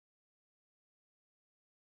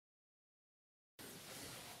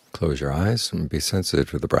Close your eyes and be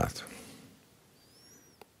sensitive to the breath.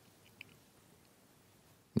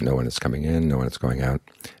 Know when it's coming in, know when it's going out.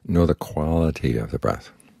 Know the quality of the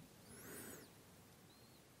breath,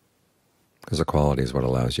 because the quality is what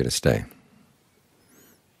allows you to stay.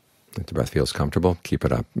 If the breath feels comfortable, keep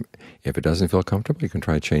it up. If it doesn't feel comfortable, you can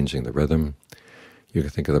try changing the rhythm. You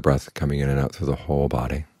can think of the breath coming in and out through the whole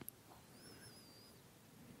body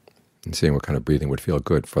and seeing what kind of breathing would feel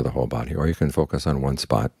good for the whole body. Or you can focus on one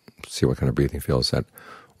spot, see what kind of breathing feels at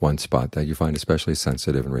one spot that you find especially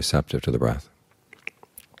sensitive and receptive to the breath.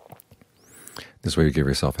 This way you give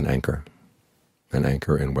yourself an anchor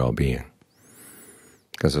in well-being,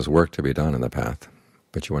 because there's work to be done in the path,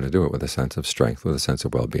 but you want to do it with a sense of strength, with a sense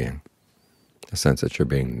of well-being, a sense that you're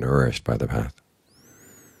being nourished by the path.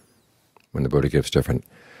 When the Buddha gives different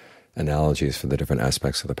analogies for the different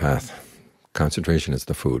aspects of the path, concentration is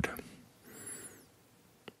the food.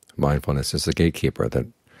 Mindfulness is the gatekeeper that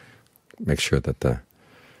makes sure that the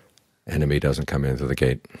enemy doesn't come in through the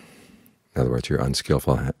gate. In other words, your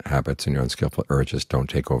unskillful habits and your unskillful urges don't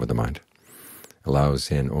take over the mind.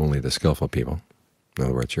 Allows in only the skillful people. In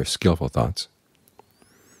other words, your skillful thoughts.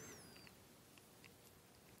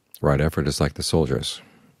 Right effort is like the soldiers.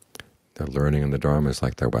 Their learning and the Dharma is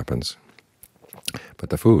like their weapons. But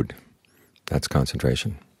the food, that's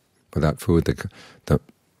concentration. Without food, the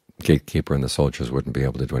gatekeeper and the soldiers wouldn't be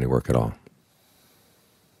able to do any work at all.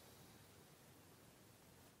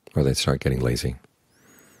 Or they'd start getting lazy.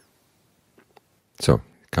 So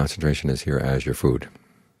concentration is here as your food.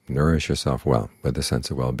 Nourish yourself well with a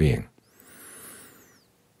sense of well-being.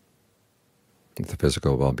 If the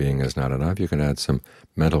physical well-being is not enough, you can add some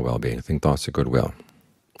mental well-being. Think thoughts of goodwill.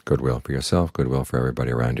 Goodwill for yourself, goodwill for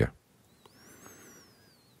everybody around you.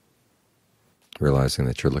 Realizing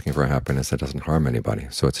that you're looking for a happiness that doesn't harm anybody,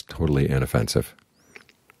 so it's totally inoffensive.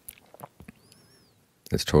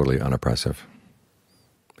 It's totally unoppressive.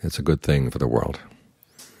 It's a good thing for the world.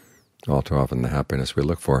 All too often the happiness we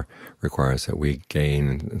look for requires that we gain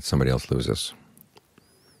and somebody else loses.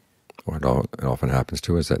 What it often happens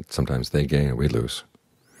to is that sometimes they gain and we lose.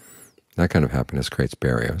 That kind of happiness creates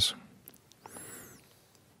barriers.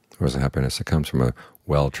 Whereas the happiness that comes from a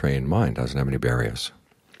well-trained mind doesn't have any barriers.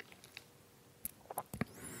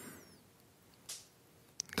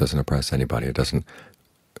 It doesn't oppress anybody. It doesn't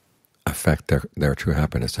affect their true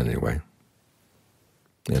happiness in any way,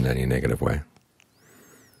 in any negative way.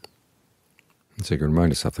 And so you can remind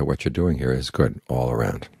yourself that what you're doing here is good all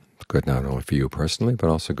around. It's good not only for you personally, but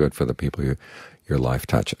also good for the people your life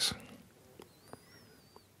touches.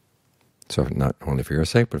 So not only for your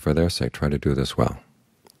sake, but for their sake, try to do this well.